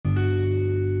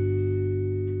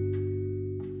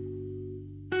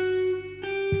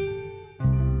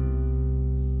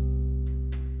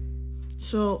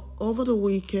So over the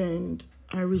weekend,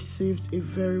 I received a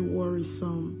very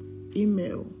worrisome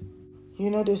email.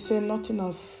 They say nothing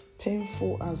as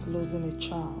painful as losing a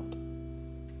child,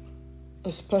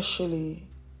 especially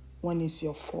when it's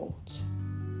your fault.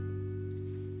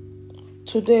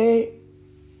 Today,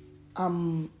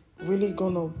 I'm really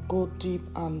gonna go deep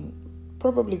and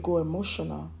probably go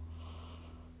emotional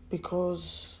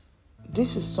because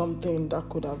this is something that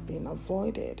could have been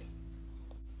avoided.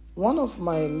 One of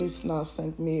my listeners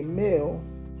sent me a mail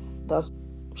that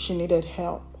she needed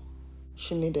help.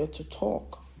 She needed to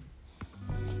talk.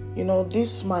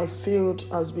 This my field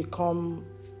has become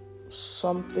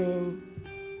something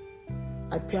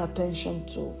I pay attention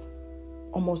to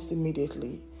almost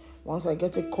immediately. Once I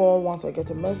get a call, once I get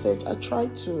a message, I try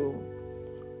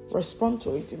to respond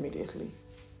to it immediately.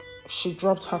 She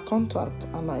dropped her contact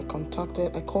and I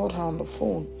called her on the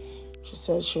phone. She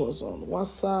said she was on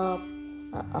WhatsApp.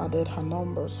 I added her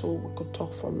number so we could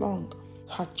talk for long.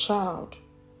 Her child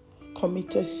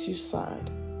committed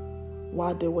suicide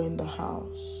while they were in the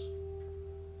house.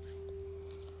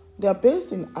 They are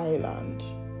based in Ireland.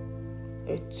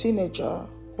 A teenager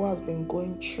who has been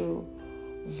going through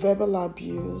verbal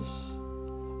abuse,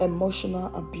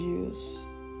 emotional abuse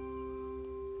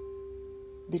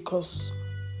because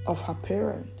of her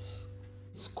parents.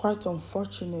 It's quite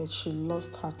unfortunate she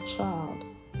lost her child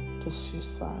to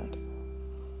suicide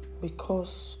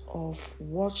because of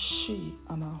what she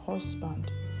and her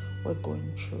husband were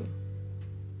going through.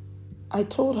 I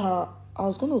told her I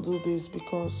was going to do this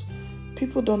because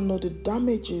people don't know the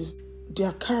damages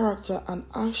their character and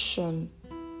action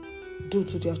do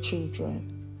to their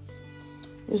children.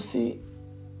 You see,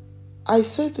 I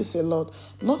say this a lot.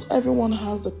 Not everyone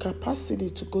has the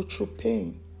capacity to go through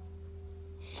pain.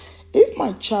 If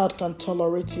my child can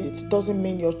tolerate it, doesn't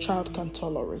mean your child can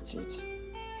tolerate it.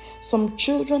 Some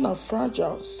children are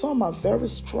fragile, some are very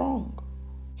strong.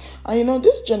 And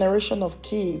this generation of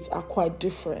kids are quite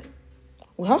different.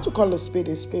 We have to call a spade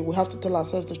a spade. We have to tell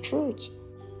ourselves the truth.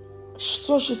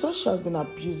 So she said she has been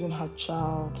abusing her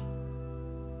child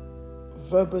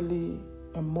verbally,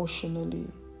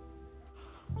 emotionally.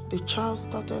 The child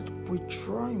started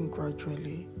withdrawing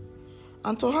gradually.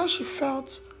 And to her, she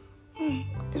felt,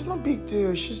 it's no big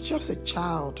deal. She's just a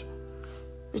child.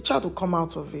 The child will come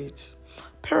out of it.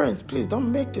 Parents, please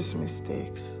don't make these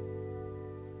mistakes.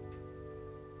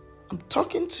 I'm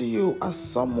talking to you as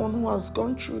someone who has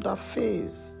gone through that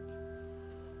phase.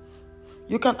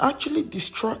 You can actually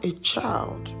destroy a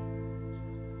child.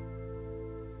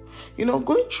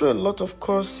 Going through a lot of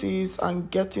courses and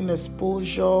getting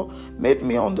exposure made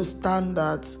me understand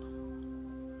that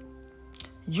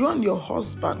you and your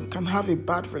husband can have a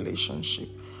bad relationship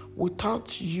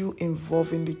without you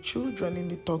involving the children in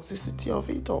the toxicity of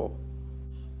it all.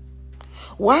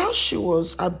 While she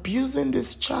was abusing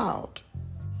this child,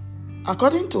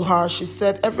 according to her, she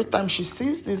said every time she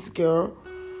sees this girl,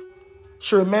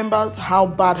 she remembers how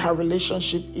bad her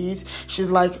relationship is. She's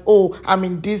like, I'm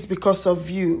in this because of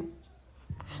you.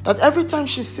 That every time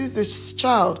she sees this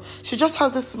child, she just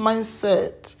has this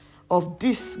mindset of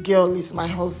this girl is my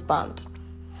husband.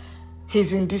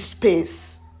 He's in this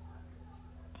space.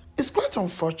 It's quite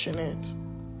unfortunate.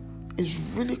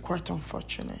 It's really quite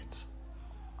unfortunate.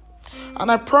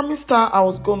 And I promised her I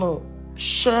was going to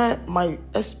share my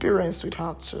experience with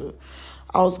her too.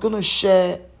 I was going to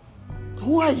share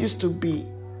who I used to be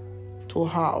to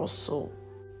her also.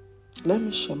 Let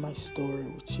me share my story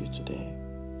with you today.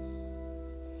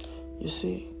 You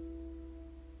see,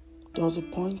 there was a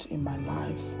point in my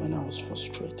life when I was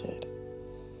frustrated.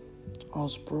 I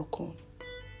was broken.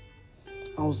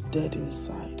 I was dead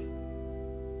inside.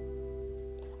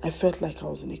 I felt like I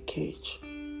was in a cage.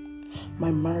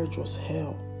 My marriage was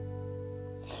hell.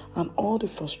 And all the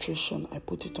frustration, I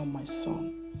put it on my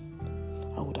son.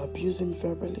 I would abuse him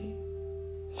verbally.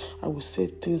 I would say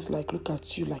things like, look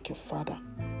at you like your father.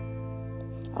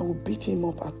 I would beat him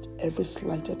up at every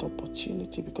slighted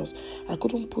opportunity because I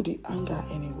couldn't put the anger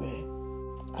anywhere.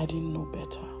 I didn't know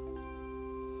better.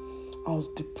 I was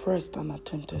depressed and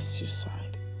attempted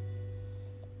suicide.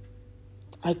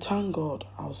 I thank God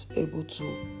I was able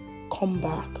to come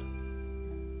back.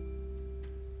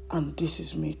 And this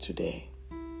is me today.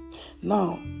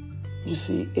 Now, you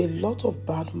see, a lot of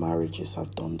bad marriages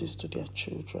have done this to their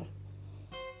children.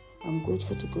 I'm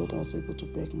grateful to God I was able to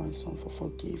beg my son for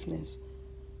forgiveness.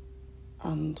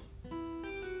 And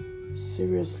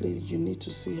seriously, you need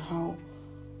to see how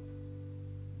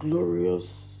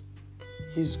glorious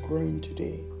he's growing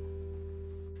today.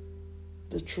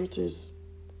 The truth is,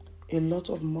 a lot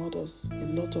of mothers, a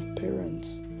lot of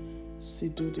parents still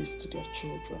do this to their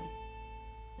children.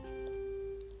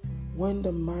 When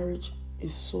the marriage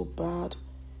is so bad,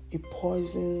 it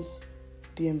poisons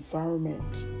the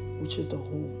environment, which is the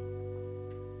home.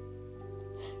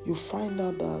 You find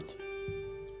out that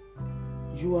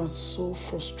you are so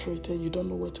frustrated, you don't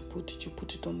know where to put it, you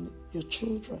put it on your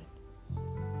children.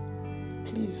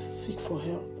 Please seek for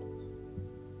help.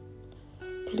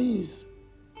 Please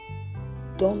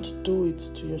don't do it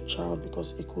to your child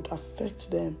because it could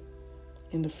affect them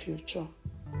in the future.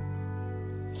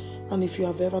 And if you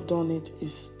have ever done it,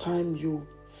 it's time you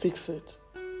fix it.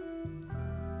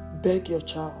 Beg your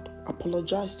child,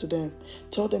 apologize to them,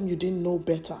 tell them you didn't know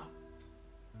better.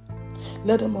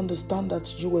 Let them understand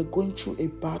that you were going through a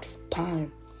bad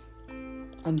time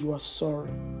and you are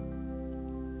sorry.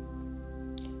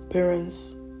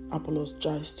 Parents,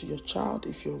 apologize to your child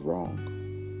if you're wrong.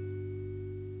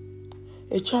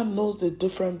 A child knows the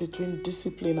difference between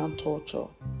discipline and torture.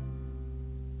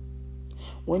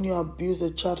 When you abuse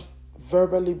a child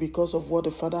verbally because of what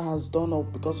the father has done or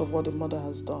because of what the mother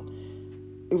has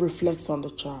done, it reflects on the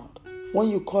child. When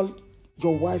you call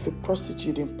your wife a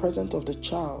prostitute in presence of the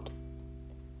child,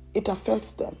 it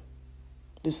affects them.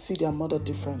 They see their mother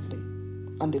differently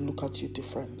and they look at you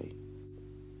differently.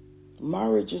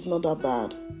 Marriage is not that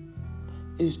bad.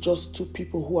 It's just two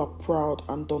people who are proud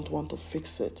and don't want to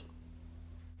fix it.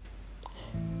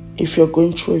 If you're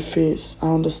going through a phase, I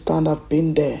understand, I've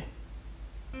been there.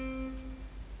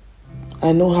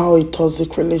 I know how a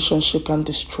toxic relationship can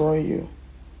destroy you.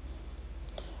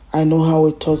 I know how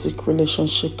a toxic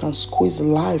relationship can squeeze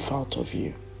life out of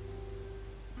you.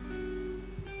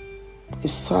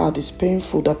 It's sad, it's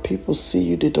painful that people see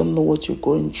you, they don't know what you're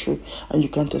going through, and you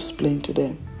can't explain to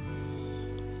them.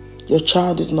 Your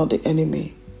child is not the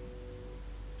enemy.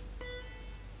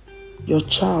 Your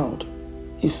child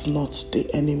is not the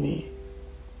enemy.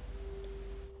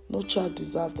 No child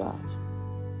deserves that.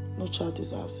 No child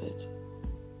deserves it.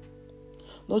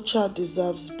 No child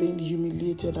deserves being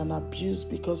humiliated and abused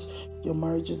because your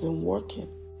marriage isn't working.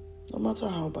 No matter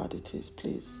how bad it is,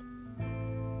 please.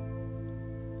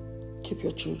 Keep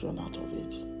your children out of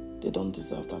it. They don't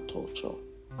deserve that torture.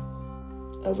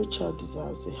 Every child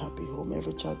deserves a happy home.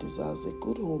 Every child deserves a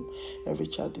good home. Every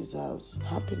child deserves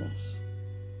happiness.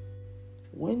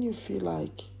 When you feel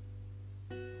like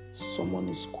someone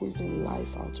is squeezing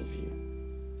life out of you,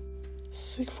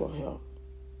 seek for help.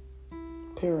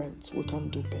 Parents, we can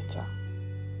do better.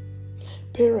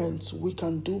 Parents, we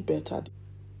can do better.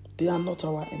 They are not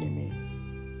our enemy.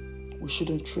 We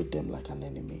shouldn't treat them like an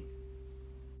enemy.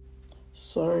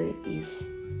 Sorry if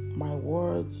my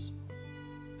words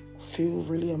feel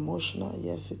really emotional.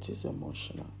 Yes, it is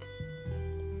emotional.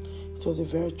 It was a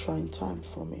very trying time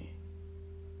for me.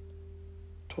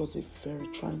 It was a very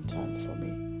trying time for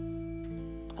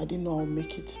me. I didn't know I'll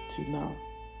make it till now.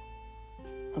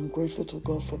 I'm grateful to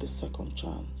God for the second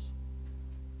chance.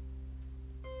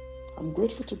 I'm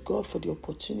grateful to God for the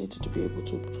opportunity to be able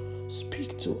to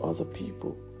speak to other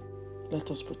people. Let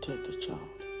us protect the child.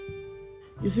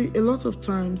 You see, a lot of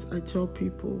times I tell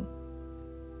people,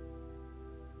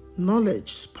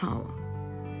 knowledge is power.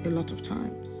 A lot of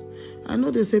times. I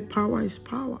know they say power is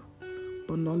power,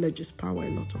 but knowledge is power a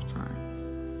lot of times.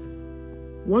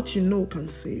 What you know can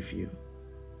save you.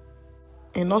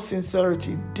 In all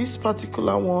sincerity, this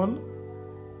particular one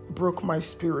broke my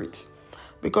spirit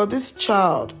because this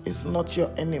child is not your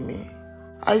enemy.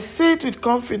 I say it with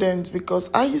confidence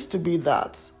because I used to be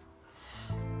that.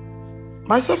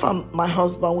 Myself and my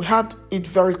husband, we had it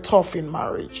very tough in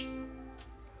marriage.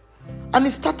 And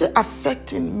it started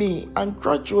affecting me, and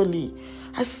gradually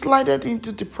I slided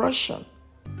into depression.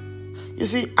 You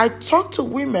see, I talk to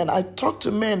women, I talk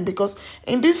to men because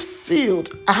in this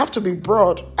field, I have to be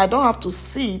broad. I don't have to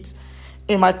sit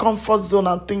in my comfort zone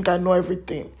and think I know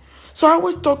everything. So I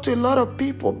always talk to a lot of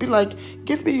people, be like,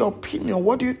 give me your opinion.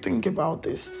 What do you think about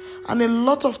this? And a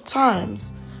lot of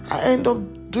times, I end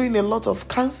up doing a lot of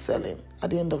counseling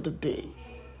at the end of the day.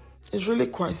 It's really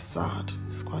quite sad.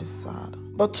 It's quite sad.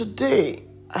 But today,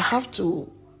 I have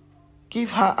to give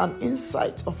her an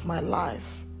insight of my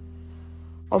life,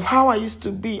 of how I used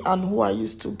to be and who I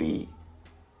used to be.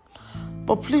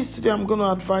 But please, today I'm going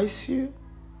to advise you,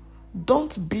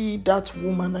 don't be that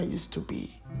woman I used to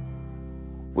be.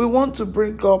 We want to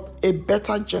bring up a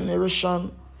better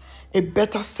generation, a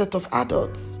better set of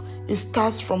adults. It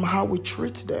starts from how we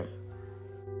treat them.